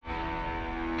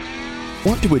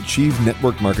Want to achieve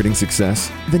network marketing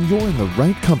success? Then you're in the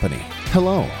right company.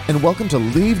 Hello, and welcome to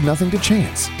Leave Nothing to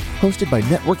Chance, hosted by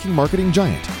networking marketing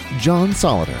giant, John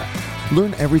Solider.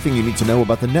 Learn everything you need to know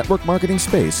about the network marketing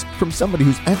space from somebody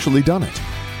who's actually done it.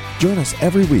 Join us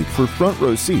every week for front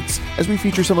row seats as we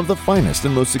feature some of the finest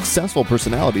and most successful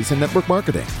personalities in network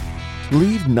marketing.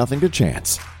 Leave nothing to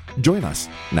chance. Join us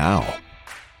now.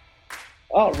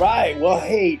 All right. Well,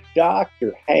 hey,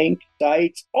 Dr. Hank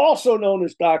Seitz, also known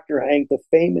as Dr. Hank, the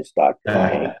famous Dr.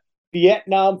 Hank,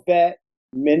 Vietnam vet,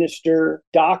 minister,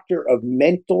 doctor of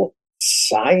mental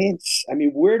science. I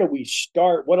mean, where do we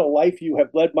start? What a life you have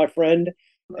led, my friend.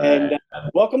 And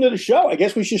welcome to the show. I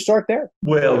guess we should start there.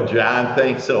 Well, John,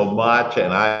 thanks so much.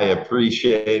 And I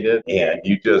appreciate it. And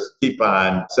you just keep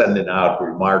on sending out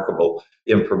remarkable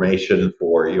information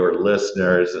for your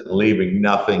listeners and leaving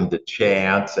nothing to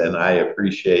chance. And I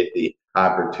appreciate the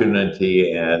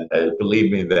opportunity. And believe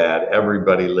me that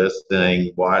everybody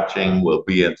listening, watching will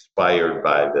be inspired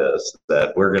by this,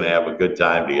 that we're going to have a good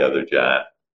time together, John.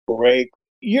 Great.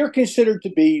 You're considered to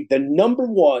be the number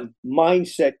one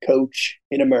mindset coach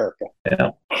in America. Yeah.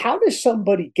 How does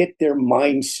somebody get their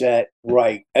mindset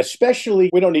right? Especially,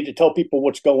 we don't need to tell people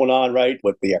what's going on, right?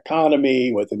 With the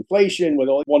economy, with inflation, with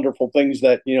all the wonderful things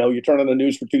that, you turn on the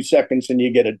news for 2 seconds and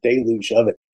you get a deluge of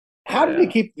it. How do they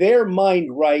keep their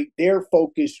mind right, their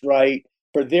focus right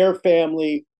for their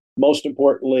family, most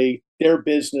importantly, their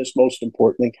business, most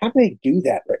importantly? How do they do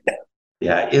that right now?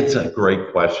 Yeah, it's a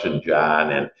great question,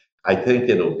 John. And I think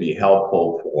it'll be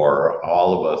helpful for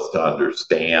all of us to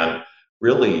understand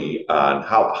really on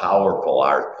how powerful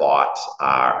our thoughts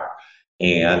are.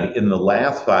 And in the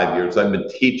last 5 years, I've been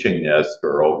teaching this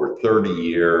for over 30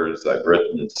 years. I've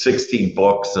written 16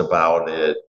 books about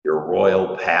it. Your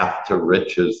Royal Path to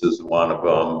Riches is one of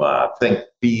them. Think,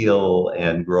 Feel,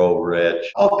 and Grow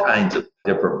Rich. All kinds of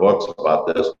different books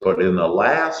about this. But in the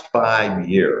last 5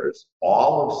 years,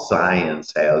 all of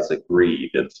science has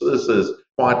agreed. And so this is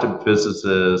quantum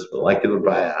physicists, molecular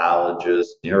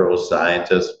biologists,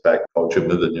 neuroscientists. In fact, coaching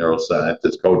with a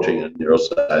neuroscientist, coaching a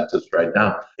neuroscientist right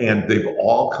now. And they've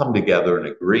all come together and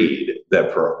agreed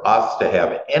that for us to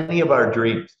have any of our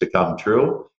dreams to come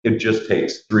true, it just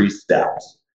takes 3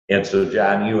 steps. And so,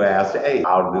 John, you asked, hey,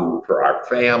 for our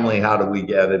family, how do we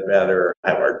get it better?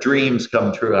 Have our dreams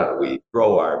come true? How do we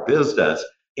grow our business?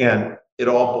 And it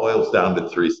all boils down to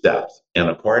 3 steps. And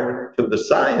according to the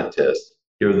scientists,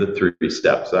 here the 3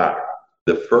 steps are.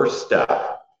 The first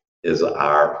step is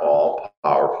our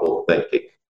all-powerful thinking,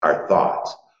 our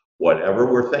thoughts. Whatever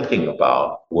we're thinking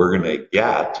about, we're going to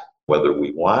get whether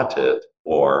we want it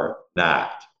or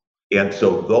not. And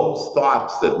so those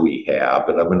thoughts that we have,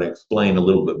 and I'm going to explain a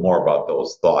little bit more about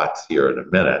those thoughts here in a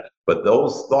minute, but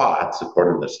those thoughts,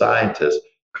 according to scientists,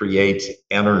 creates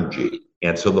energy.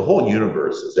 And so the whole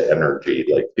universe is energy.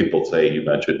 Like people say, you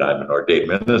mentioned I'm an ordained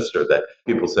minister, that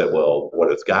people say, well,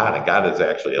 what is God? And God is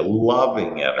actually a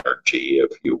loving energy,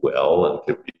 if you will, and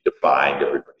can be defined.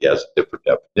 Everybody has a different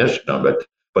definition of it.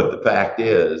 But the fact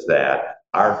is that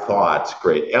our thoughts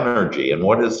create energy. And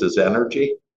what is this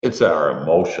energy? It's our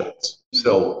emotions.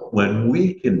 So when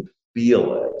we can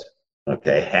feel it,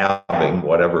 okay, having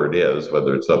whatever it is,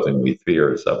 whether it's something we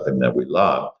fear or something that we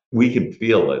love, we can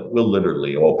feel it. We'll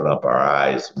literally open up our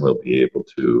eyes and we'll be able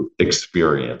to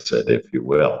experience it, if you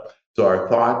will. So our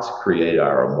thoughts create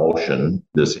our emotion,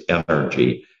 this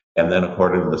energy. And then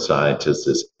according to the scientists,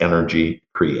 this energy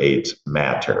creates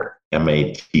matter,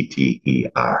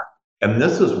 M-A-T-T-E-R. And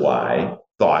this is why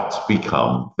thoughts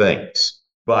become things.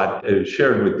 But I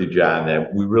shared with you, John,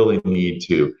 that we really need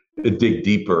to dig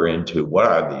deeper into what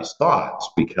are these thoughts,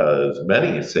 because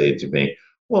many say to me,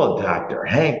 well, Dr.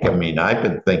 Hank, I've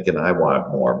been thinking I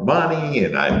want more money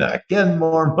and I'm not getting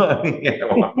more money. I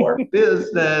want more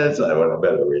business. I want a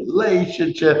better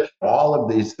relationship, all of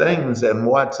these things. And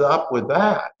what's up with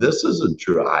that? This isn't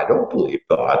true. I don't believe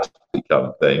thoughts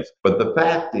become things. But the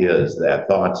fact is that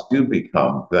thoughts do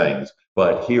become things.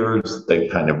 But here's the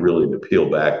kind of really to peel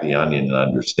back the onion and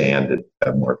understand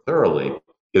it more thoroughly,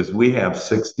 is we have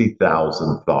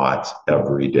 60,000 thoughts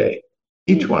every day.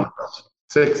 Each one of us,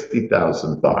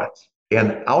 60,000 thoughts.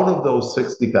 And out of those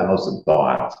 60,000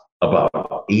 thoughts,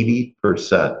 about 80%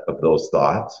 of those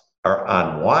thoughts are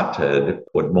unwanted,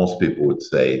 what most people would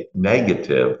say,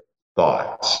 negative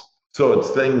thoughts. So it's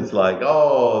things like,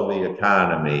 oh, the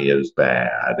economy is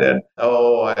bad. And,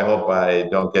 oh, I hope I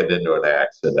don't get into an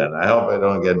accident. I hope I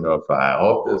don't get into a fire. I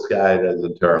hope this guy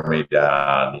doesn't turn me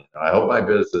down. I hope my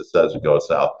business doesn't go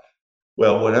south.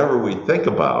 Well, whatever we think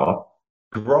about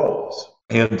grows.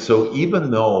 And so even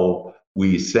though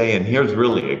we say, and here's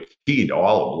really a key to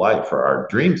all of life for our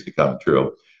dreams to come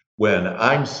true, when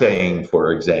I'm saying,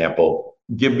 for example,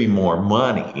 give me more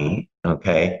money,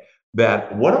 okay,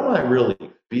 that what am I really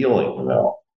feeling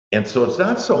though? And so it's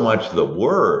not so much the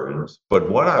words, but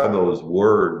what are those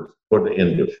words put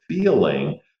into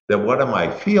feeling, that what am I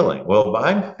feeling? Well, if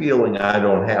I'm feeling I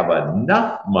don't have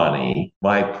enough money,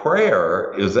 my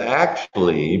prayer is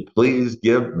actually, please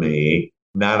give me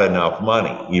not enough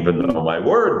money, even though my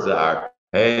words are,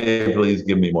 hey, please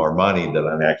give me more money, that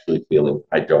I'm actually feeling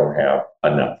I don't have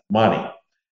enough money.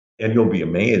 And you'll be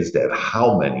amazed at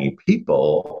how many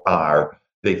people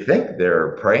they think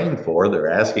they're praying for,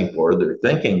 they're asking for, they're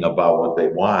thinking about what they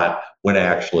want when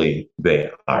actually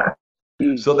they aren't.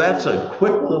 So that's a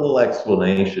quick little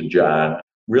explanation, John,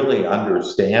 really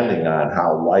understanding on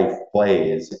how life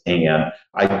plays. And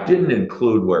I didn't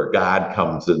include where God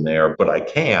comes in there, but I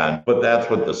can. But that's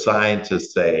what the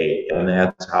scientists say. And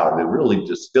that's how to really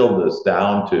distill this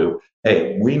down to,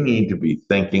 hey, we need to be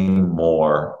thinking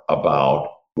more about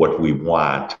what we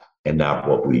want and not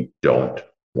what we don't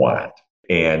want.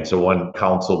 And so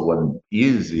one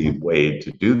easy way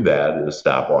to do that is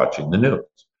stop watching the news.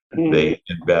 They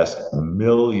invest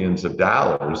millions of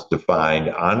dollars to find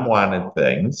unwanted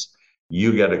things.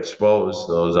 You get exposed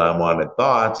to those unwanted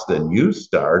thoughts, then you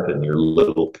start in your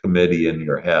little committee in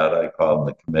your head. I call them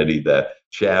the committee, that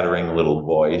chattering little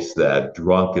voice, that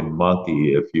drunken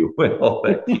monkey, if you will,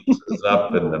 that keeps us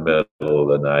up in the middle of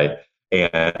the night.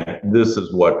 And this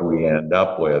is what we end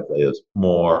up with, is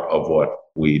more of what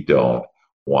we don't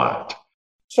want.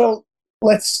 So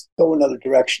let's go another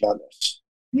direction on this.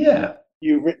 Yeah.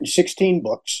 You've written 16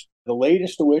 books, the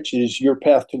latest of which is Your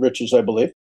Path to Riches, I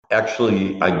believe.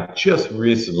 Actually, I just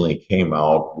recently came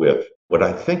out with what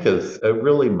I think is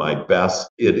really my best.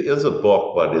 It is a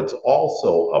book, but it's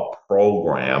also a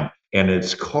program, and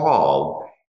it's called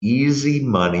Easy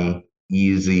Money,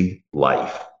 Easy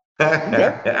Life.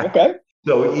 Okay.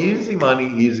 So Easy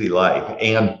Money, Easy Life.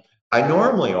 And I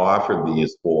normally offer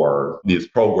these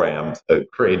programs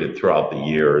created throughout the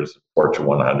years, Fortune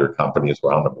 100 companies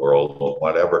around the world, or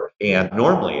whatever. And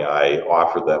normally I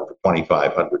offer them for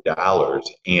 $2,500.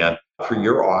 And for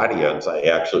your audience, I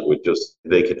actually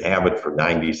they can have it for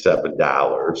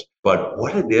 $97. But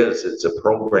what it is, it's a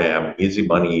program, Easy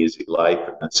Money, Easy Life.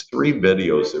 And it's 3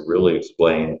 videos that really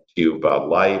explain to you about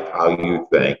life, how you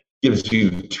think. Gives you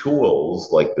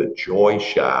tools like the Joy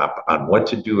Shop on what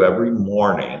to do every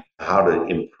morning, how to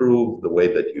improve the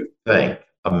way that you think,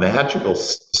 a magical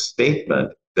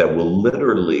statement that will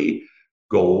literally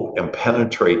go and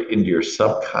penetrate into your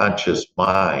subconscious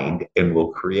mind and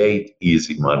will create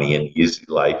easy money and easy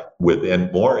life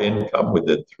within more income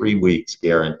within 3 weeks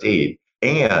guaranteed.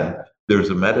 And there's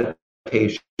a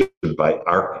meditation by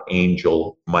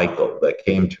Archangel Michael that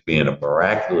came to me in a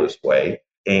miraculous way.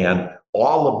 And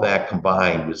all of that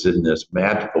combined is in this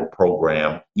magical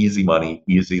program, Easy Money,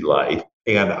 Easy Life.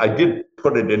 And I did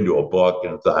put it into a book,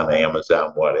 and it's on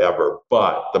Amazon, whatever.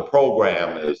 But the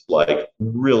program is like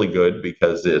really good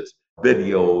because it's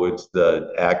video, it's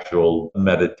the actual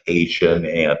meditation.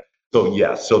 And so,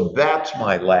 yes, so that's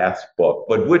my last book.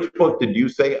 But which book did you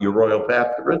say? Your Royal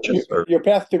Path to Riches? Your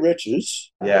Path to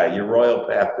Riches. Yeah, Your Royal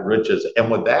Path to Riches.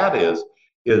 And what that is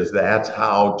that's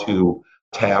how to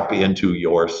tap into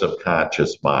your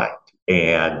subconscious mind.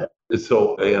 And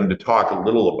so, and to talk a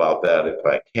little about that, if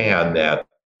I can, that,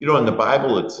 in the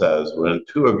Bible it says, when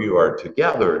 2 of you are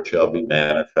together, it shall be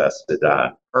manifested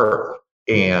on earth.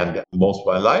 And most of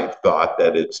my life thought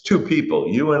that it's 2 people,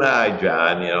 you and I,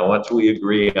 John, once we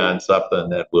agree on something,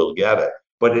 that we'll get it.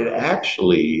 But it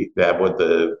actually,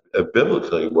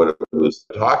 biblically, what it was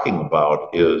talking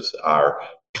about is our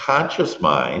conscious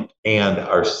mind and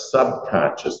our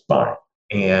subconscious mind.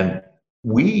 And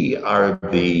we are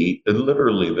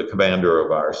literally the commander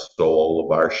of our soul,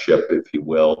 of our ship, if you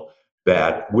will,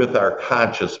 that with our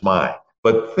conscious mind.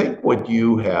 But think what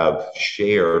you have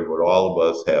shared, what all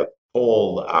of us have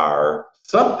told our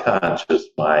subconscious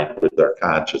mind with our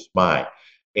conscious mind.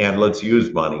 And let's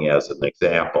use money as an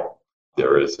example.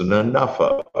 There isn't enough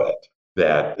of it.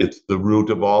 That it's the root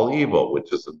of all evil,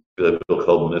 which is a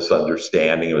biblical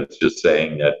misunderstanding. It's just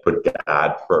saying that put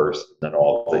God first, and then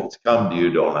all things come to you.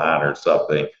 Don't honor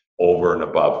something over and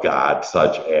above God,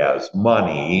 such as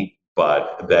money,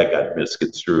 but that got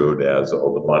misconstrued as,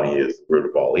 the money is the root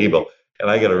of all evil.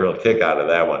 And I get a real kick out of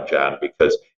that one, John,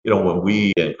 because, when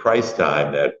we, in Christ's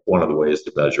time, that one of the ways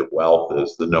to measure wealth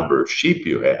is the number of sheep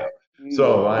you have.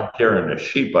 So if I'm carrying a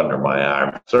sheep under my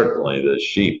arm, certainly the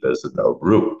sheep isn't the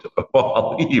root of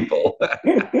all evil.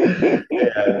 But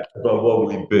what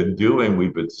we've been doing,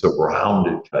 we've been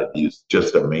surrounded by these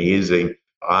just amazing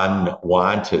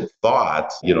unwanted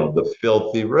thoughts, the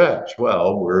filthy rich.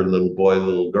 Well, we're a little boy,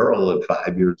 little girl at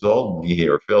 5 years old, and you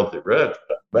hear filthy rich.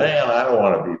 But man, I don't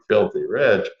want to be filthy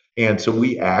rich. And so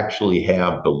we actually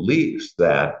have beliefs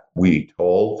that we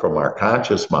told from our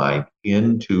conscious mind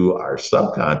into our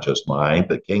subconscious mind,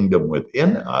 the kingdom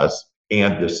within us.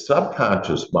 And the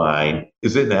subconscious mind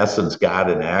is, in essence, God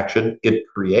in action. It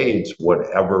creates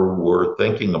whatever we're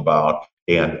thinking about.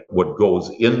 And what goes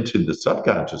into the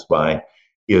subconscious mind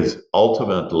is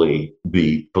ultimately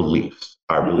the beliefs,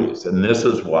 our beliefs. And this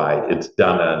is why it's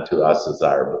done unto us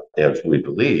as we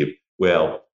believe.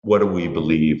 Well, what do we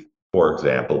believe, for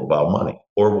example, about money?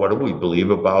 Or what do we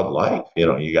believe about life?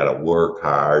 You got to work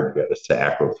hard, you got to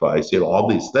sacrifice, all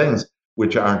these things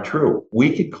which aren't true.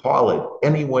 We could call it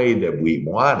any way that we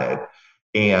wanted.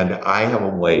 And I have a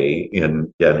way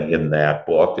in that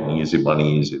book, and Easy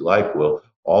Money, Easy Life will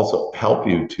also help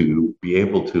you to be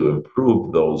able to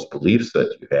improve those beliefs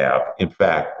that you have. In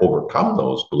fact, overcome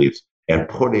those beliefs and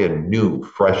put in new,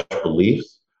 fresh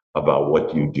beliefs about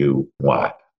what you do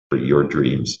want for your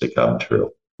dreams to come true.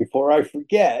 Before I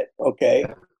forget, okay,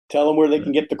 tell them where they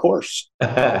can get the course.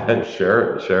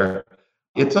 Sure.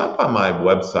 It's up on my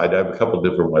website. I have a couple of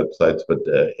different websites, but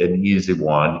an easy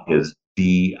one is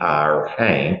Dr.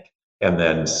 Hank, and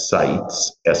then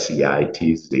sites, SEITZ.com.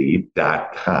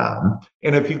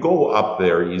 And if you go up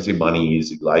there, Easy Money,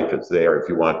 Easy Life is there. If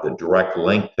you want the direct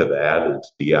link to that,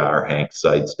 it's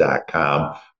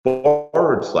drhanksites.com /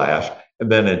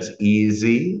 and then it's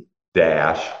easy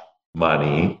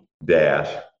money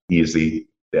easy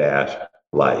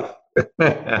life.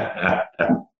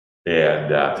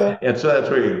 And so that's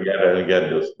where you get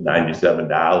just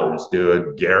 $97, do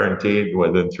it guaranteed.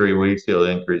 Within 3 weeks, you'll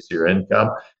increase your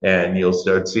income and you'll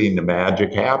start seeing the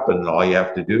magic happen. And all you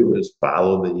have to do is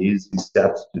follow the easy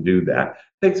steps to do that.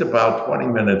 It takes about 20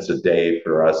 minutes a day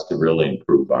for us to really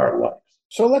improve our lives.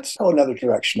 So let's go another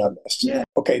direction on this. Yeah.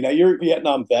 Okay, now you're a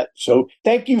Vietnam vet, so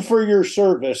thank you for your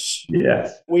service.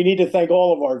 Yes. We need to thank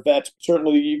all of our vets,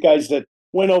 certainly you guys that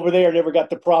went over there, never got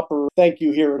the proper thank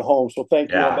you here at home. So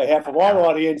thank you on behalf of our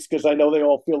audience, because I know they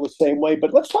all feel the same way.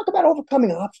 But let's talk about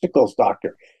overcoming obstacles,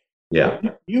 Doctor. Yeah.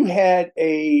 You had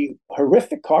a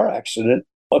horrific car accident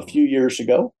a few years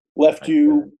ago, left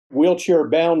you wheelchair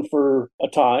bound for a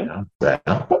time.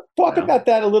 Talk about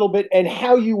that a little bit and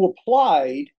how you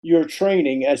applied your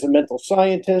training as a mental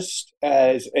scientist,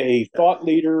 as a thought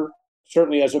leader,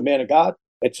 certainly as a man of God,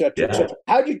 et cetera, et cetera.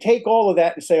 How'd you take all of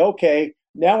that and say, okay,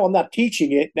 now I'm not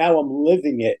teaching it, now I'm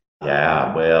living it?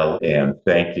 Yeah, well, and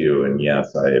thank you. And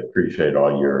yes, I appreciate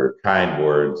all your kind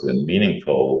words and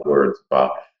meaningful words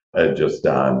about just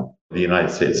on the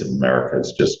United States of America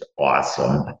is just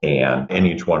awesome. And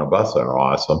each one of us are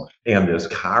awesome. And this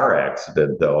car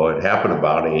accident, though, it happened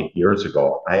about 8 years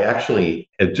ago.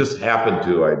 It just happened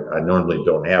to, I normally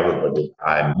don't have it, but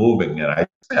I'm moving and I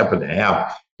just happen to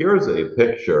have, here's a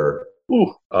picture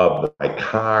of my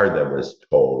car that was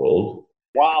totaled.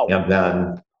 Wow. And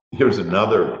then here's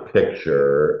another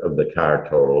picture of the car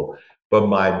total, but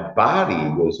my body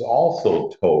was also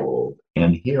totaled.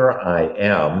 And here I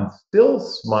am, still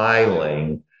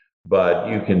smiling, but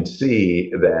you can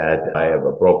see that I have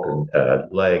a broken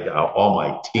leg. All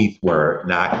my teeth were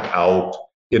knocked out.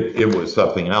 It was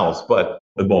something else. But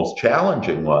the most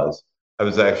challenging was I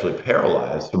was actually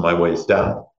paralyzed from my waist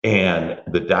down. And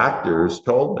the doctors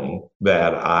told me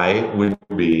that I would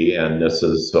be,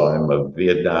 so I'm a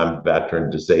Vietnam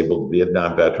veteran, disabled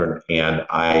Vietnam veteran, and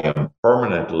I am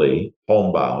permanently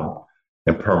homebound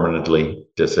and permanently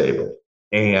disabled.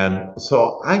 And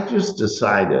so I just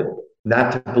decided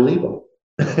not to believe them.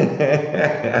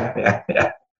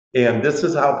 And this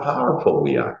is how powerful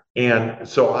we are. And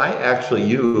so I actually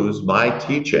use my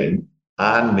teaching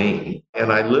on me. And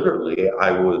I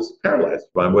was paralyzed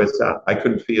from my waist down. I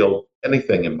couldn't feel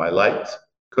anything in my legs,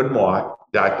 couldn't walk.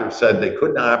 Doctors said they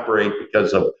couldn't operate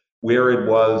because of where it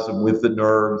was and with the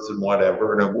nerves and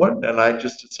whatever. And it wouldn't. And I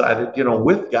just decided,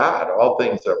 with God, all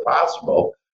things are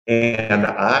possible. And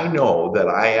I know that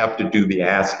I have to do the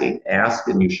asking. Ask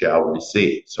and you shall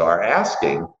receive. So our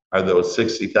asking are those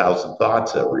 60,000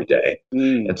 thoughts every day.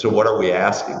 And so what are we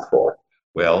asking for?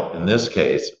 Well, in this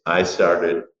case, I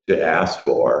started to ask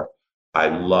for, I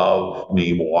love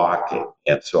me walking.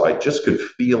 And so I just could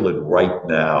feel it right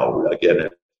now. Again,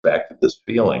 back to this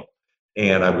feeling.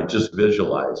 And I would just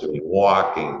visualize me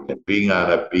walking and being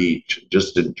on a beach,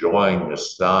 just enjoying the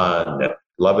sun, and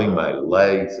loving my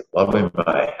legs, loving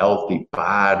my healthy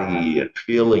body, and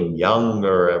feeling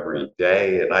younger every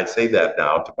day. And I say that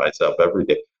now to myself every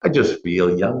day. I just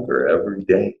feel younger every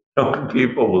day.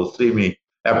 People will see me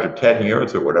after 10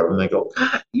 years or whatever, and they go,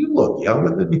 God, you look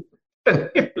younger than you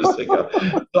years ago.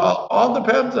 So all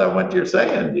depends on what you're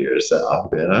saying to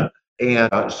yourself, you know?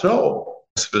 And so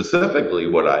specifically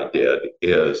what I did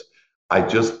is I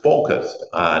just focused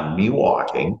on me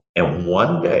walking. And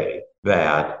one day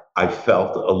that I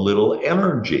felt a little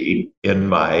energy a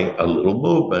little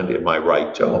movement in my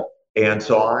right toe. And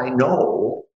so I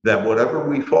know that whatever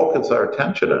we focus our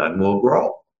attention on will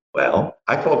grow. Well,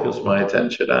 I focused my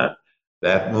attention on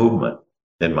that movement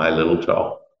in my little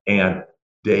toe. And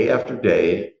day after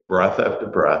day, breath after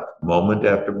breath, moment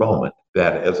after moment,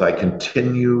 that as I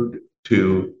continued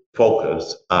to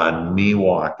focus on me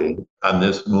walking, on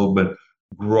this movement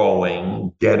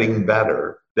growing, getting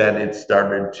better, that it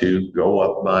started to go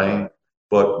up my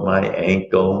foot, my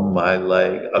ankle, my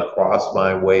leg, across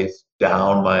my waist,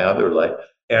 down my other leg.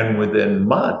 And within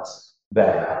months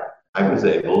that I was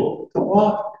able to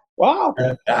walk. Wow.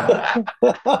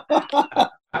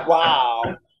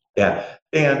 Wow. Yeah.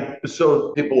 And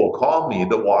so people will call me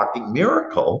the walking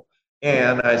miracle.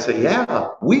 And I say, yeah,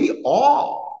 we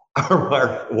all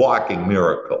are walking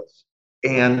miracles.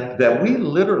 And that we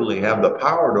literally have the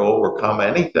power to overcome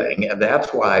anything. And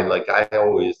that's why, like, I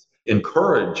always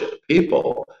encourage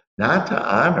people not to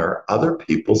honor other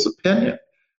people's opinion.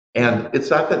 And it's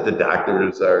not that the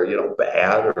doctors are,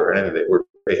 bad or anything. They were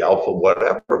very helpful,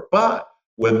 whatever. But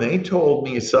when they told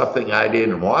me something I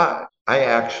didn't want, I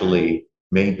actually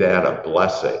made that a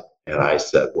blessing. And I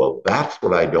said, well, that's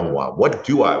what I don't want. What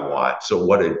do I want? So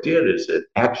what it did is it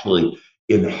actually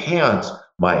enhanced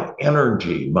my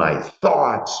energy, my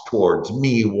thoughts towards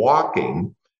me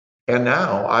walking. And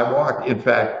now I walk. In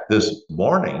fact, this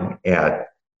morning at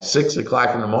 6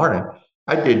 o'clock in the morning,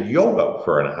 I did yoga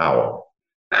for an hour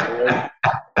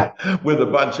with a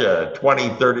bunch of 20,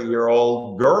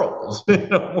 30-year-old girls. Nothing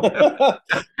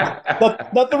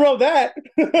wrong with that.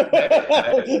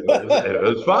 It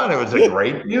was fun. It was a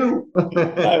great view.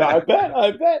 I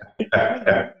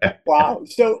bet. Wow.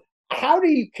 So how do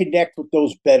you connect with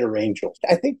those better angels?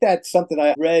 I think that's something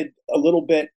I read a little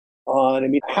bit on. I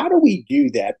mean, how do we do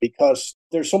that? Because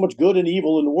there's so much good and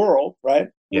evil in the world, right?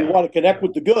 Yeah. We want to connect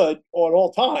with the good at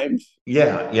all times.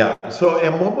 Yeah. So,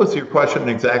 and what was your question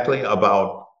exactly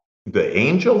about the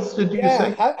angels, did you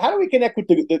say? How do we connect with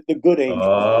the good angels?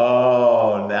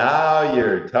 Oh, now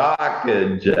you're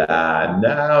talking, John.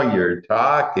 Now you're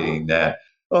talking that.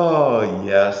 Oh,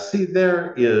 yes. See,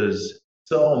 there is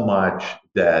so much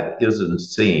that isn't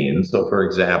seen. So, for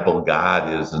example,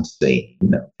 God isn't seen.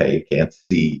 Okay, you can't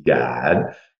see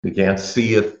God. You can't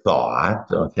see a thought.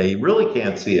 Okay, you really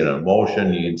can't see an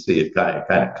emotion. You can see it kind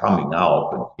of coming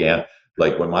out, but you can't.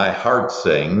 Like when my heart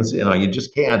sings, you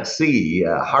just can't see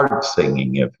heart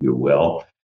singing, if you will.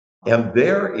 And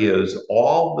there is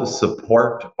all the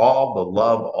support, all the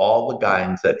love, all the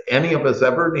guidance that any of us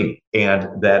ever need.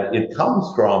 And that it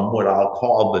comes from what I'll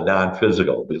call the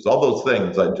non-physical, because all those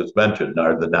things I just mentioned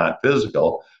are the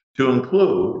non-physical, to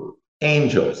include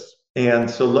angels.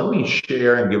 And so let me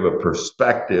share and give a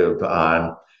perspective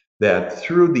on that.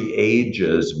 Through the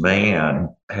ages, man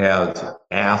has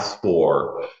asked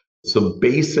for some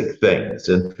basic things.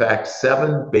 In fact,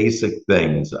 7 basic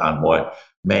things on what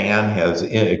man has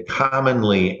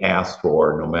commonly asked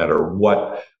for, no matter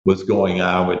what was going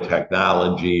on with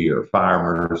technology or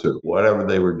farmers or whatever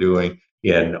they were doing,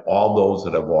 in all those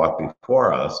that have walked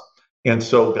before us. And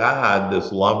so God,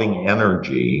 this loving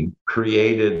energy,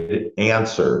 created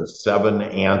answers,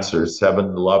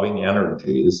 7 loving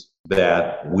energies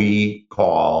that we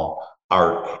call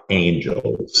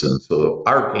archangels. And so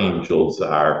archangels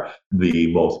are the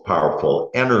most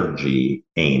powerful energy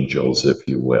angels, if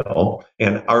you will.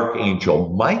 And Archangel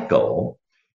Michael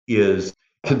is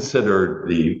considered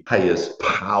the highest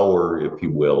power, if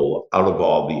you will, out of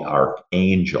all the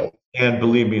archangels. And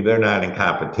believe me, they're not in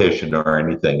competition or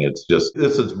anything. It's just,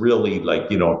 this is really like,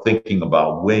 thinking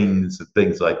about wings and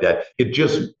things like that. It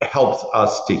just helps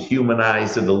us to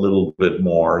humanize it a little bit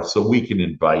more so we can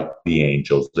invite the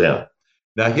angels in.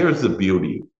 Now, here's the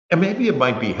beauty. And maybe it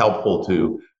might be helpful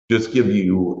to just give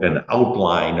you an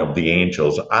outline of the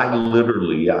angels.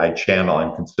 I channel,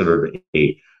 I'm considered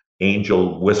an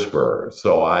angel whisperer.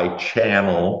 So I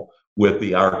channel with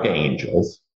the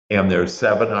archangels. And there's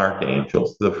 7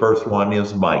 archangels. The first one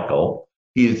is Michael.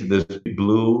 He's this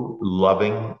blue,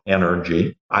 loving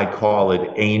energy. I call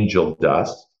it angel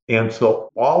dust. And so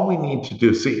all we need to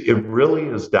do, see, it really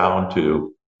is down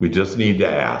to, we just need to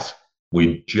ask.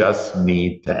 We just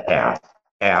need to ask.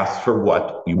 Ask for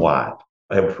what you want.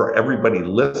 And for everybody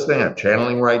listening, I'm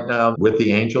channeling right now with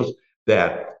the angels,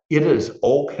 that it is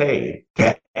okay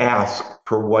to ask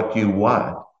for what you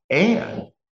want. And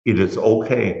it is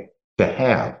okay to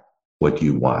have what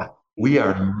you want. We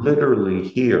are literally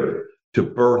here to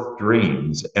birth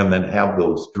dreams and then have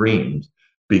those dreams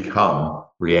become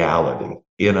reality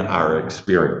in our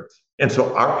experience. And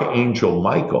so Archangel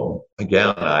Michael,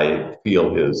 again, I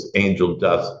feel his angel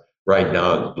dust right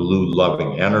now, his blue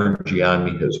loving energy on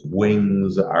me, his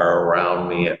wings are around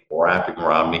me and wrapping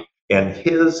around me. And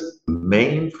his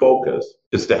main focus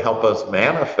is to help us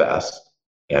manifest,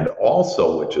 and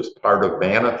also, which is part of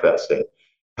manifesting,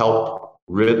 help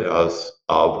rid us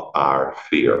of our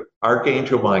fear.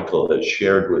 Archangel Michael has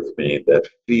shared with me that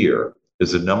fear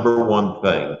is the number one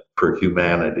thing for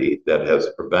humanity that has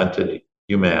prevented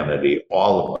humanity,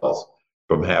 all of us,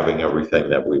 from having everything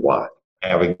that we want,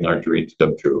 having our dreams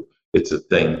come true. It's the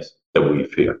things that we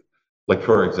fear. Like,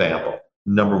 for example,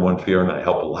 number one fear, and I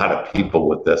help a lot of people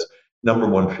with this, number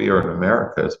one fear in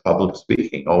America is public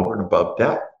speaking over and above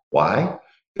death. Why?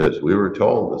 Because we were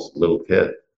told as little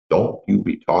kids, don't you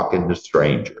be talking to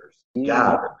strangers.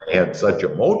 God, they had such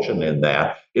emotion in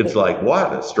that. It's like,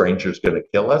 what? A stranger's going to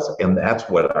kill us? And that's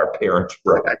what our parents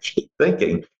were actually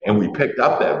thinking. And we picked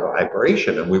up that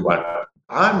vibration and we went,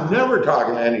 I'm never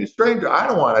talking to any stranger. I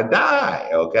don't want to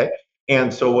die. Okay.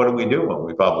 And so what do we do when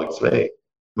we public speak?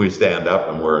 We stand up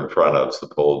and we're in front of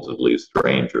supposedly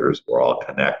strangers. We're all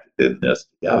connected in this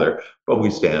together, but we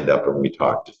stand up and we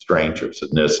talk to strangers.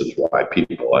 And this is why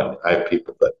I have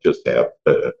people that just have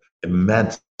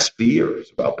immense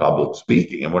fears about public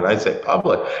speaking. And when I say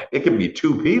public, it can be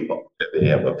two people that they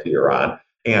have a fear on,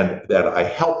 and that I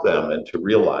help them and to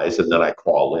realize, and then I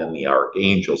call in the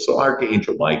Archangel. So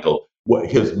Archangel Michael,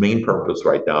 his main purpose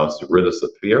right now is to rid us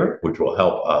of fear, which will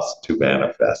help us to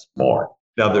manifest more.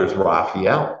 Now there's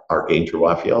Raphael, Archangel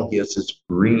Raphael. He has this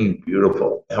green,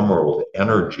 beautiful emerald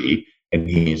energy, and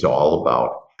he's all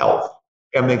about health.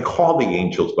 And they call the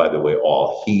angels, by the way,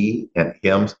 all he and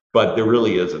hims, but there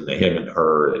really isn't a him and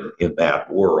her in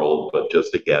that world, but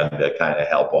just again, to kind of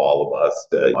help all of us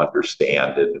to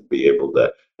understand it and be able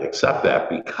to accept that,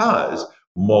 because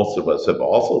most of us have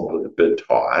also been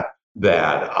taught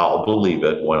that I'll believe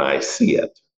it when I see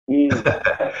it.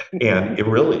 And it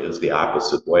really is the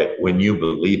opposite way. When you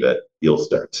believe it, you'll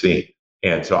start seeing.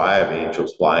 And so I have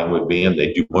angels flying with me, and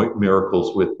they do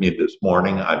miracles with me. This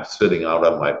morning, I'm sitting out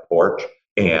on my porch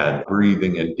and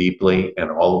breathing in deeply,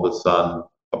 and all of a sudden,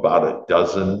 about a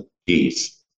dozen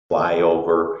geese fly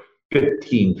over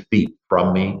 15 feet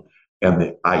from me,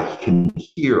 and I can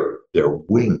hear their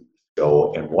wings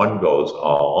go, and one goes,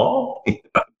 oh,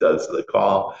 does the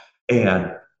call,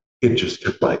 and it just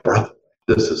took my breath away.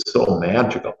 This is so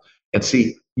magical. And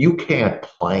see, you can't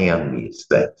plan these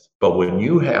things, but when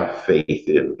you have faith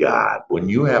in God, when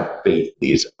you have faith,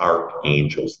 these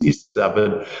archangels, these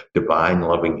 7 divine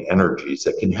loving energies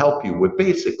that can help you with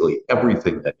basically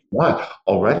everything that you want.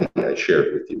 Already I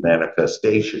shared with you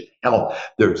manifestation, health.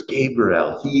 There's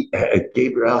Gabriel.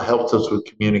 Gabriel helps us with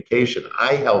communication.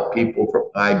 I help people from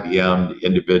IBM to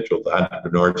individuals,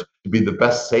 entrepreneurs, to be the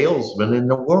best salesman in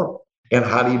the world. And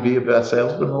how do you be a best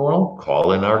salesman in the world?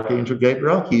 Call in Archangel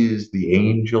Gabriel. He is the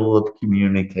angel of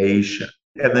communication.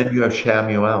 And then you have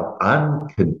Shamuel,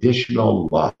 unconditional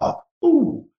love.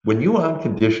 Ooh, when you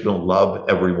unconditional love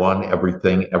everyone,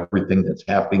 everything that's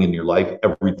happening in your life,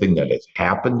 everything that has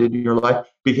happened in your life,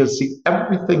 because see,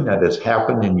 everything that has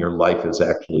happened in your life is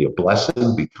actually a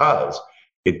blessing, because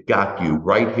it got you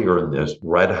right here in this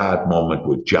red hot moment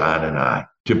with John and I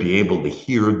to be able to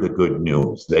hear the good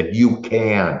news that you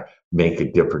can make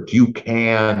a difference. You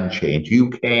can change. You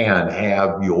can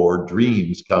have your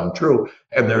dreams come true.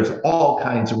 And there's all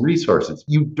kinds of resources.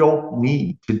 You don't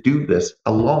need to do this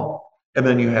alone. And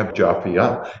then you have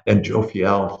Jophiel. And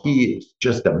Jophiel, he is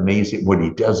just amazing. What he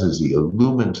does is he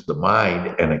illumines the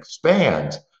mind and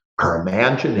expands our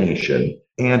imagination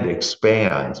and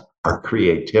expands our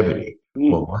creativity.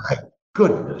 Well, my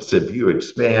goodness, if you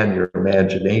expand your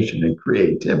imagination and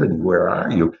creativity, where are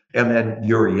you? And then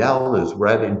Uriel is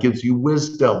red and gives you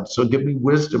wisdom. So give me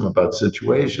wisdom about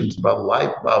situations, about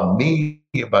life, about me,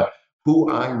 about who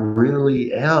I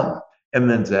really am. And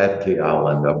then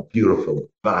Zadkiel in a beautiful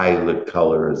violet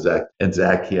color, and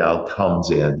Zadkiel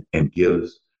comes in and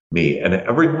gives me. And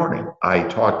every morning I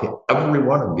talk to every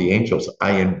one of the angels.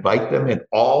 I invite them in.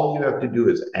 All you have to do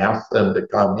is ask them to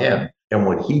come in. And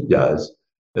what he does,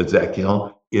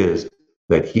 Ezekiel, is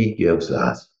that he gives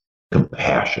us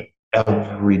compassion.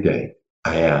 Every day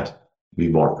I ask to be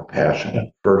more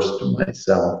compassionate, first to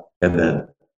myself, and then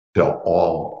to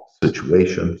all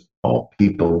situations, all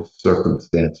people,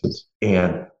 circumstances.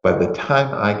 And by the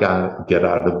time I get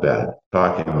out of bed,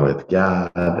 talking with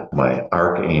God, my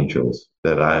archangels,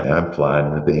 that I'm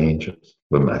flying with the angels,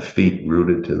 with my feet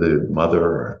rooted to the Mother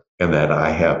Earth, and that I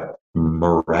have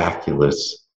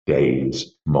miraculous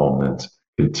days, moments,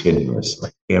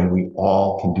 continuously. And we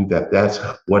all can do that. That's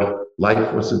what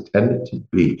life was intended to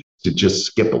be, to just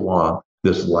skip along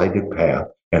this lighted path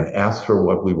and ask for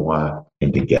what we want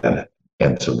and to get it.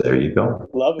 And so there you go.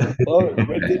 Love it. Love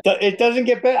it. It doesn't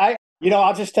get better.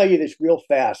 I'll just tell you this real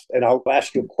fast, and I'll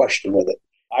ask you a question with it.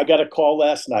 I got a call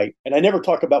last night, and I never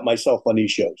talk about myself on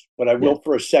these shows, but I will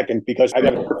for a second because I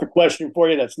got a perfect question for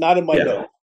you that's not in my notes.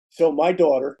 So my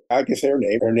daughter, I can say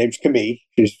her name's Camille.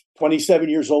 She's 27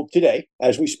 years old today,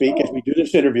 as we speak, as we do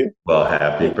this interview. Well,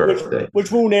 happy birthday.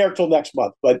 Which won't air till next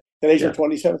month, but today's her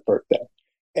 27th birthday.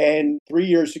 And 3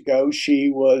 years ago, she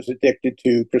was addicted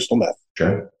to crystal meth.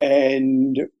 Sure.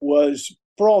 And was,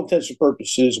 for all intents and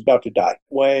purposes, about to die.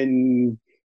 When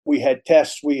we had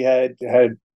tests, we had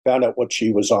found out what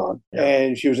she was on. Yeah.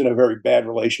 And she was in a very bad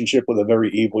relationship with a very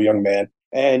evil young man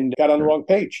and got on the wrong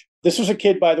page. This was a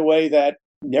kid, by the way, that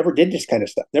never did this kind of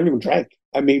stuff, never even drank.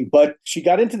 But she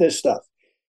got into this stuff.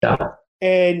 Yeah.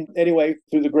 And anyway,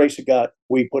 through the grace of God,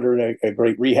 we put her in a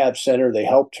great rehab center. They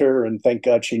helped her, and thank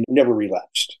God she never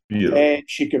relapsed. Yeah. And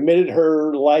she committed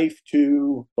her life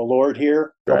to the Lord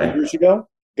here a couple years ago,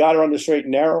 got her on the straight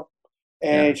and narrow.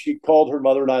 And she called her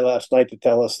mother and I last night to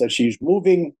tell us that she's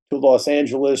moving to Los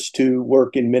Angeles to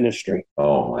work in ministry.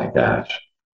 Oh, my gosh.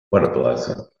 What a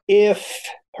blessing. If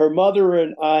her mother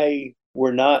and I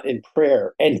were not in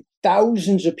prayer, and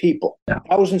thousands of people,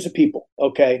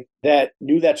 okay, that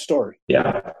knew that story.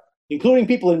 Yeah. Including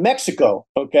people in Mexico,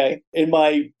 okay, in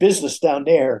my business down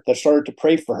there that started to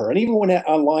pray for her. And even went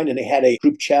online and they had a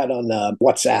group chat on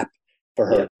WhatsApp for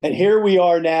her. Yeah. And here we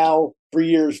are now, 3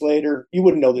 years later. You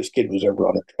wouldn't know this kid was ever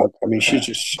on a drug. I mean, she's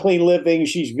just clean living.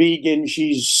 She's vegan.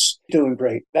 She's doing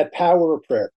great. That power of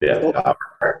prayer. Yeah.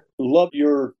 Love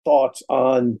your thoughts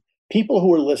on people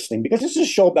who are listening, because this is a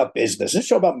show about business. This is a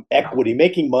show about equity,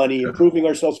 making money, improving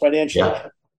ourselves financially.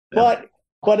 Yeah.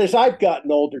 But as I've gotten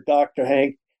older, Dr.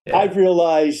 Hank, I've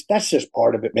realized that's just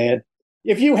part of it, man.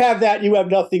 If you have that, you have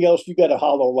nothing else. You got a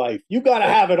hollow life. You got to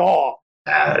have it all.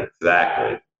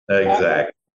 Exactly.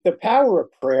 The power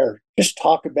of prayer. Just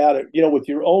talk about it, with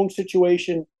your own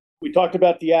situation. We talked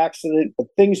about the accident, the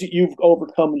things that you've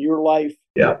overcome in your life.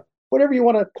 Yeah. Whatever you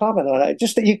want to comment on it,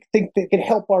 just that you think that can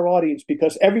help our audience,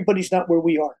 because everybody's not where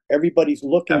we are. Everybody's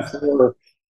looking for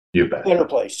a better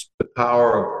place. The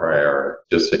power of prayer,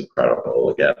 just incredible.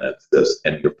 Again, it's this.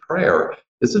 And your prayer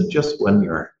isn't just when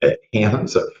your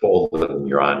hands are folded and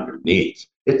you're on your knees.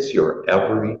 It's your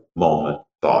every moment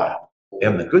thought.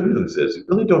 And the good news is you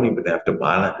really don't even have to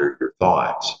monitor your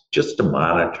thoughts, just to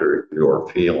monitor your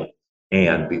feelings.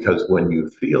 And because when you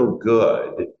feel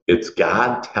good, it's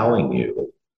God telling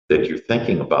you that you're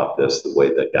thinking about this the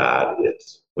way that God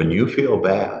is. When you feel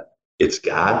bad, it's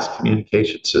God's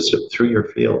communication system through your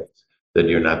feelings that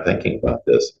you're not thinking about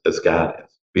this as God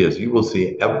is. Because you will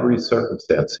see every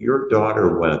circumstance your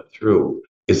daughter went through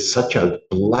is such a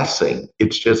blessing.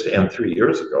 It's just, and 3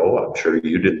 years ago, I'm sure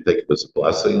you didn't think it was a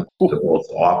blessing, the most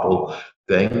awful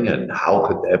thing, and how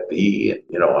could that be?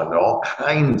 And all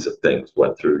kinds of things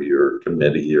went through your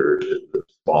committee or the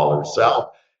smaller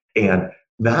self. And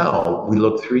now we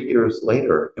look 3 years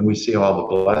later and we see all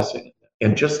the blessing.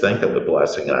 And just think of the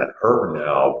blessing on her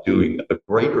now doing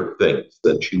greater things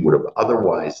than she would have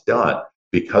otherwise done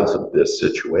because of this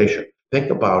situation. Think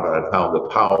about how the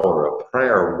power of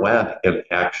prayer went, and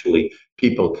actually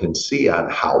people can see on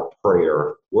how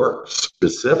prayer works.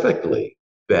 Specifically,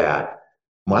 that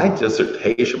my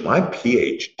dissertation, my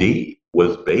PhD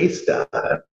was based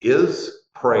on is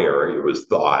prayer. It was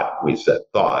thought. We said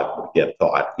thought. Again,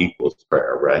 thought equals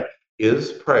prayer, right?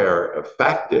 Is prayer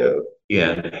effective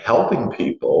in helping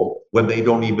people when they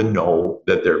don't even know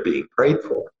that they're being prayed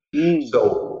for?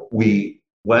 So we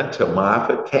went to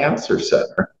Moffitt Cancer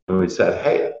Center and we said,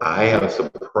 hey, I have some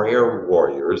prayer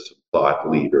warriors, some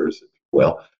thought leaders,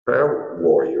 prayer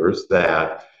warriors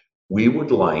that we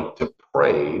would like to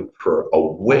pray for a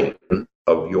wing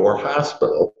of your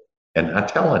hospital and not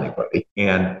tell anybody.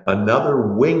 And another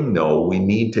wing, though, we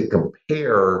need to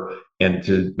compare and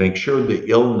to make sure the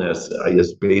illness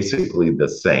is basically the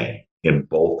same in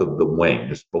both of the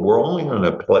wings. But we're only going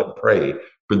to pray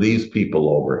for these people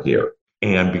over here.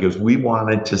 And because we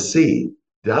wanted to see,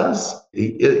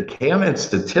 can it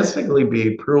statistically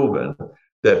be proven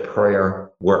that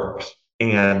prayer works?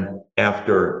 And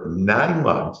after 9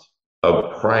 months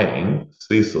of praying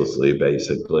ceaselessly,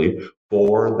 basically,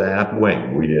 for that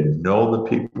wing. We didn't know the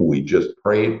people. We just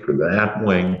prayed for that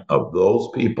wing of those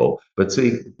people. But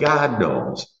see, God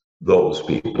knows those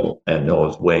people and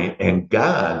knows way. And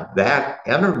God, that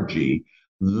energy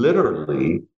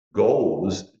literally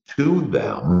goes to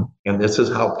them. And this is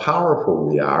how powerful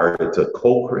we are. It's a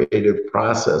co-creative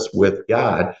process with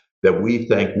God that we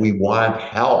think we want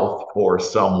health for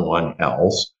someone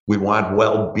else. We want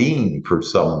well-being for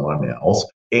someone else.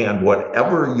 And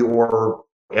whatever your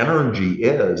energy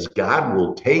is, God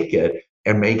will take it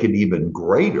and make it even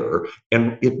greater,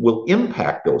 and it will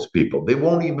impact those people. They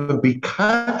won't even be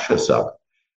conscious of it.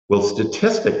 Well,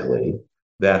 statistically,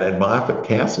 that at Moffitt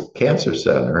Cancer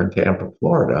Center in Tampa,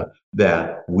 Florida,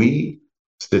 that we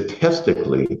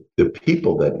statistically, the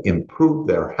people that improve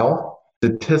their health,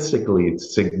 statistically,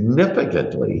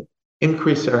 significantly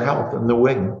increase their health in the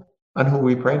wing on who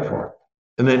we prayed for.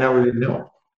 And they never even knew it.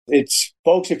 It's,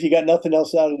 folks, if you got nothing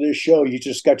else out of this show, you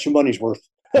just got your money's worth.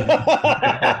 Because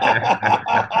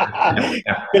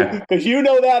you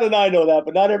know that and I know that,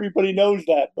 but not everybody knows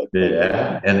that. But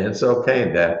yeah, and it's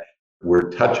okay that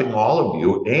we're touching all of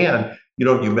you. And,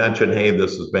 you mentioned, hey,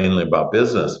 this is mainly about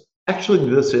business. Actually,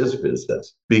 this is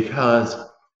business, because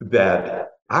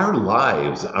that our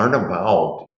lives aren't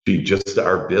about just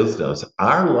our business,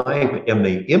 our life, and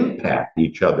they impact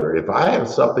each other. If I have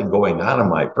something going on in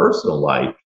my personal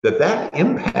life, that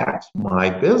impacts my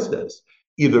business,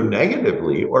 either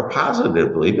negatively or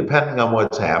positively, depending on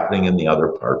what's happening in the other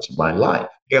parts of my life.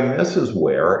 And this is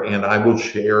where, and I will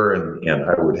share, and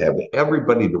I would have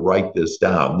everybody to write this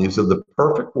down. These are the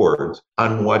perfect words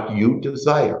on what you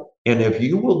desire. And if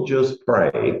you will just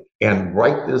pray and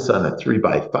write this on a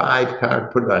 3x5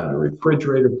 card, put it on your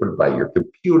refrigerator, put it by your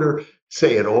computer,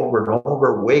 say it over and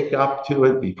over, wake up to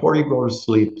it before you go to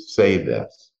sleep, say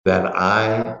this, that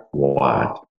I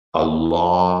want a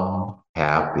long,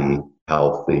 happy,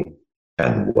 healthy,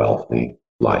 and wealthy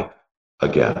life.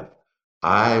 Again,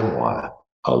 I want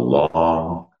a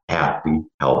long, happy,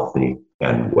 healthy,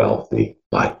 and wealthy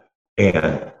life.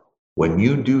 And when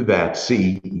you do that,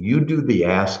 see, you do the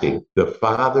asking, the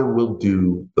Father will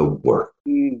do the work.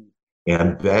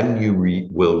 And then you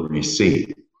will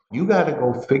receive. You got to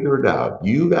go figure it out.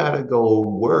 You got to go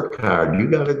work hard.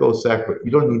 You got to go sacrifice.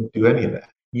 You don't need to do any of that.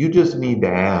 You just need to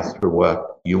ask for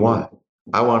what you want.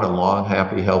 I want a long,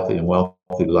 happy, healthy, and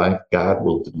wealthy life. God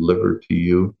will deliver to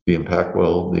you the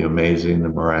impeccable, the amazing, the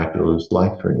miraculous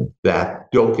life for you.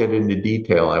 That, don't get into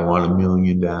detail. I want $1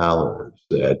 million.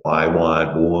 That I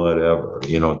want whatever.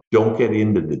 Don't get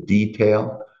into the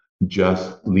detail.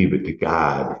 Just leave it to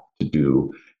God to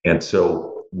do. And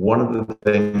so one of the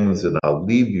things, and I'll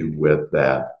leave you with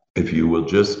that, if you will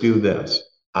just do this,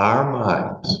 our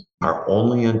minds are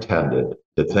only intended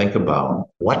to think about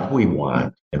what we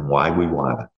want and why we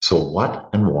want it. So what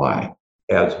and why?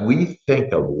 As we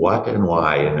think of what and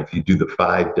why, and if you do the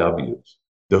 5 W's,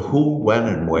 the who, when,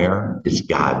 and where is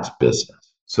God's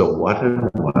business. So what and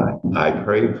why? I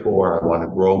prayed for, I want to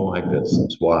grow my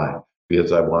business. Why?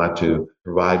 Because I want to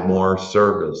provide more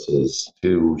services,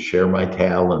 to share my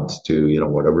talents, to,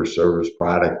 whatever service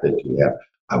product that you have.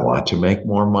 I want to make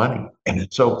more money. And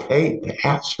it's okay to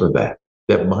ask for that.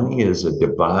 That money is a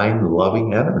divine,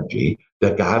 loving energy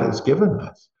that God has given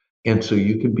us. And so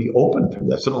you can be open for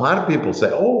this. And a lot of people say,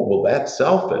 oh, well, that's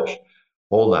selfish.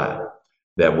 Hold on.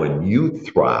 That when you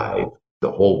thrive,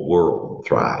 the whole world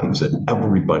thrives and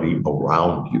everybody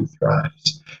around you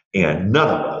thrives. And none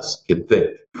of us can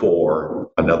think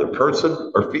for another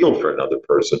person or feel for another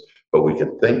person, but we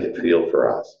can think and feel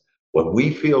for us. When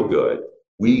we feel good,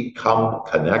 we come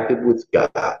connected with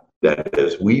God. That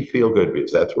as we feel good,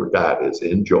 because that's where God is,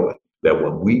 in joy, that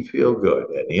when we feel good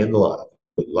and in love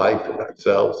with life and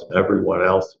ourselves and everyone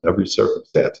else and every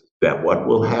circumstance, that what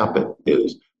will happen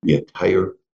is the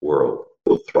entire world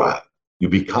will thrive. You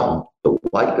become the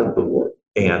light of the world.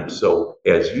 And so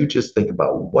as you just think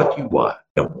about what you want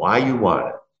and why you want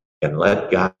it, and let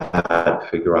God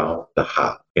figure out the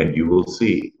how, and you will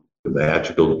see the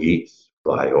magical geese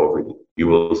fly over you. You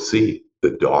will see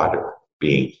the daughter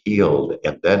being healed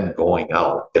and then going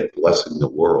out and blessing the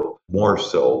world more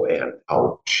so, and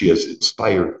how she has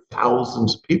inspired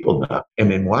thousands of people now.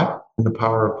 And in what? In the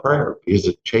power of prayer, because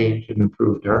it changed and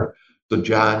improved her. So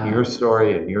John, your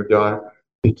story and your daughter,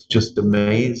 it's just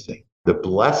amazing, the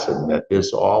blessing that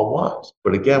this all was.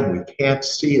 But again, we can't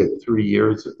see it 3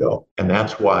 years ago. And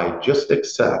that's why just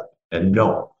accept and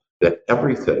know that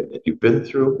everything that you've been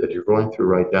through, that you're going through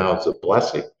right now, is a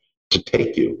blessing to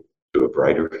take you to a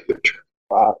brighter future.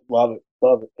 Wow, love it,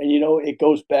 love it. And it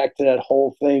goes back to that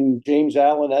whole thing, James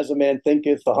Allen, As a Man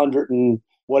Thinketh, 100 and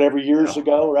whatever years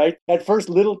ago, right? That first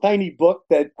little tiny book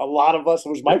that a lot of us,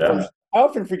 was my first. I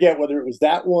often forget whether it was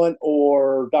that one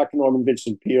or Dr. Norman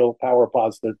Vincent Peale, Power of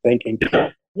Positive Thinking.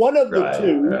 One of the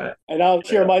two. Right. And I'll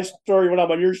share my story when I'm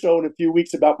on your show in a few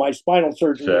weeks about my spinal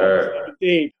surgery. Sure.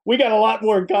 We got a lot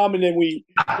more in common than we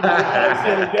realized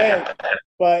the other day.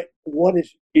 But what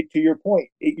is, to your point,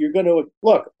 you're going to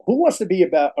look, who wants to be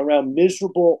around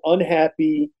miserable,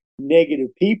 unhappy,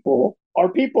 negative people are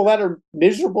people that are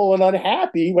miserable and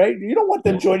unhappy, right? You don't want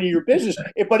them joining your business.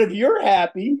 But if you're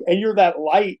happy and you're that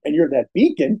light and you're that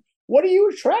beacon, what do you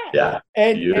attract? Yeah,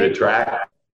 you attract.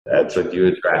 That's what you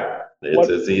attract. It's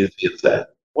as easy as that.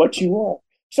 What you want.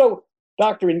 So,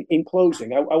 Doctor, in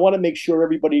closing, I want to make sure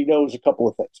everybody knows a couple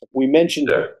of things. We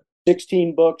mentioned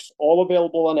 16 books, all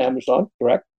available on Amazon,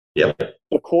 correct? Yep.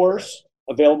 The course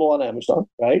available on Amazon,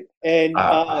 right? And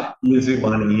Easy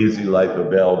Money, Easy Life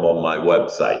available on my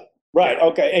website. Right.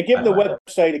 Okay. And give them the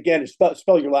website again.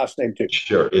 Spell your last name too.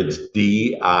 Sure. It's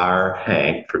Dr.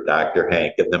 Hank for Dr.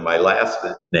 Hank. And then my last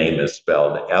name is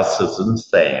spelled S as in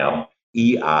Sam,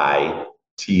 EITZ.com.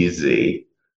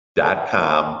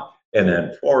 And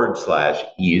then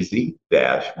 / easy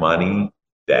money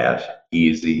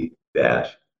easy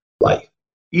life.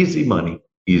 Easy money,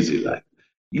 easy life.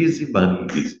 Easy money,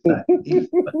 easy life. Easy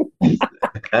money, easy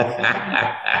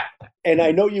life. And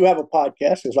I know you have a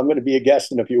podcast because I'm going to be a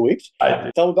guest in a few weeks.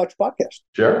 Tell them about your podcast.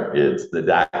 Sure. It's the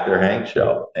Dr. Hank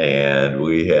Show. And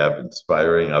we have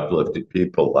inspiring, uplifting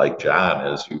people like John,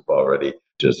 as you've already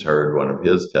just heard one of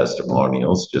his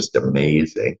testimonials, just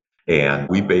amazing. And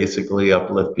we basically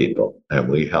uplift people and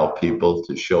we help people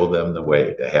to show them the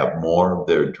way to have more of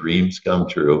their dreams come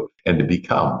true and to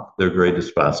become their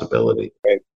greatest possibility.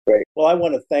 Great. Well, I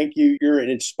want to thank you. You're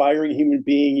an inspiring human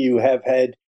being. You have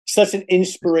had such an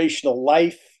inspirational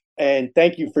life. And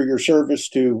thank you for your service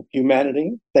to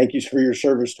humanity. Thank you for your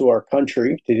service to our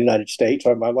country, to the United States.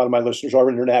 A lot of my listeners are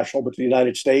international, but to the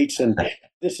United States. And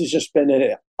this has just been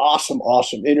an awesome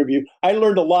interview. I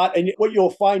learned a lot. And what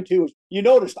you'll find, too, is you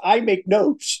noticed I make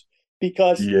notes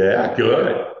because... Yeah,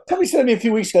 good. Somebody said to me a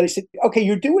few weeks ago, they said, okay,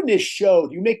 you're doing this show.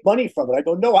 Do you make money from it? I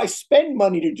go, no, I spend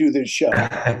money to do this show.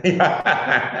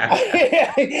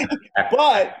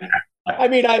 But... I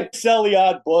mean, I sell the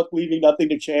odd book, Leaving Nothing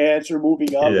to Chance or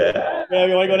Moving Up. Yeah.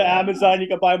 You want to go to Amazon, you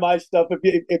can buy my stuff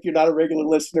if you're not a regular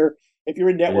listener. If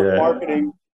you're in network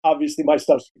marketing, obviously my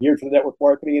stuff's geared to the network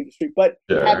marketing industry. But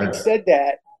having said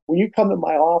that, when you come to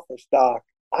my office, Doc,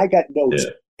 I got notes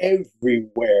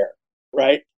everywhere,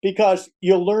 right? Because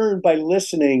you'll learn by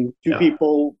listening to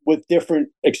people with different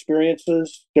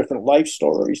experiences, different life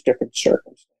stories, different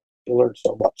circumstances. You learn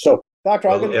so much. So, Dr.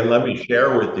 And let me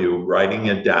share with you, writing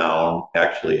it down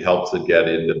actually helps it get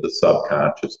into the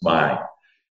subconscious mind.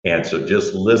 And so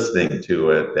just listening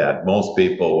to it, that most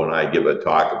people, when I give a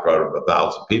talk in front of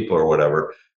 1,000 people or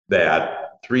whatever,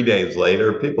 that 3 days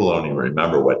later, people don't even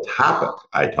remember what topic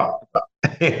I talked about,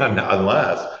 and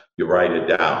unless you write it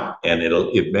down. And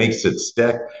it makes it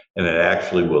stick, and it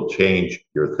actually will change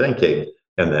your thinking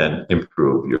and then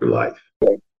improve your life.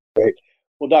 Great.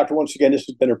 Well, Doctor, once again, this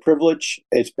has been a privilege.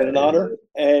 It's been an honor,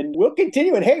 and we'll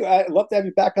continue. And hey, I'd love to have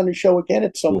you back on the show again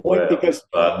at some point because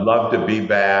I'd love to be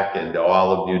back. And to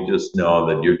all of you, just know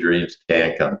that your dreams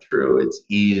can come true. It's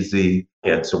easy.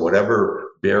 And so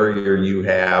whatever barrier you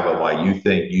have and why you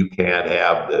think you can't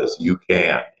have this, you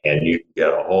can. And you can get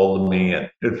a hold of me. And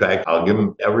in fact, I'll give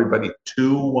everybody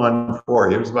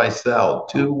 214. Here's my cell,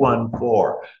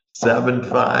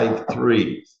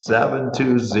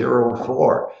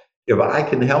 214-753-7204. If I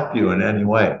can help you in any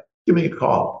way, give me a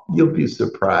call. You'll be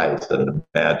surprised at the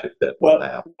magic that will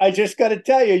happen. I just got to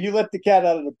tell you, you let the cat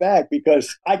out of the bag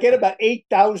because I get about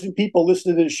 8,000 people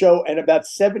listening to the show and about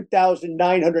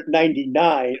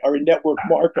 7,999 are in network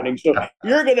marketing. So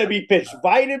you're going to be pitched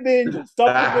vitamins and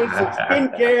supplements and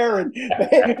skincare, and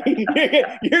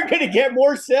you're going to get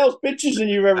more sales pitches than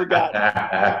you've ever gotten.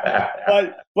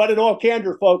 But in all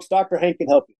candor, folks, Dr. Hank can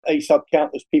help you. He's helped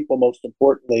countless people, most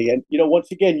importantly. And,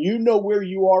 once again, you know where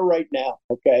you are right now,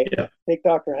 okay? Yeah. Take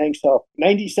Dr. Hank's help.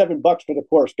 $97 for the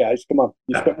course, guys. Come on.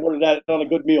 You spend more than that on a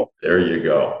good meal. There you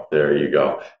go.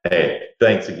 Hey,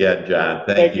 thanks again, John.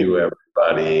 Thank you,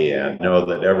 everybody. And know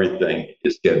that everything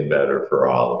is getting better for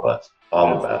all of us.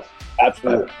 All the best.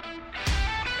 Absolutely. Bye.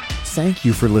 Thank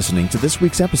you for listening to this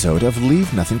week's episode of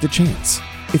Leave Nothing to Chance.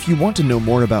 If you want to know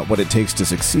more about what it takes to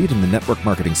succeed in the network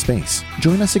marketing space,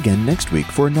 join us again next week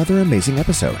for another amazing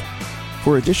episode.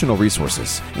 For additional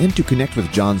resources and to connect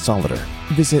with John Soloder,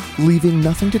 visit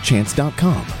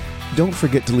leavingnothingtochance.com. Don't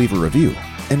forget to leave a review,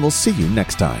 and we'll see you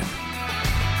next time.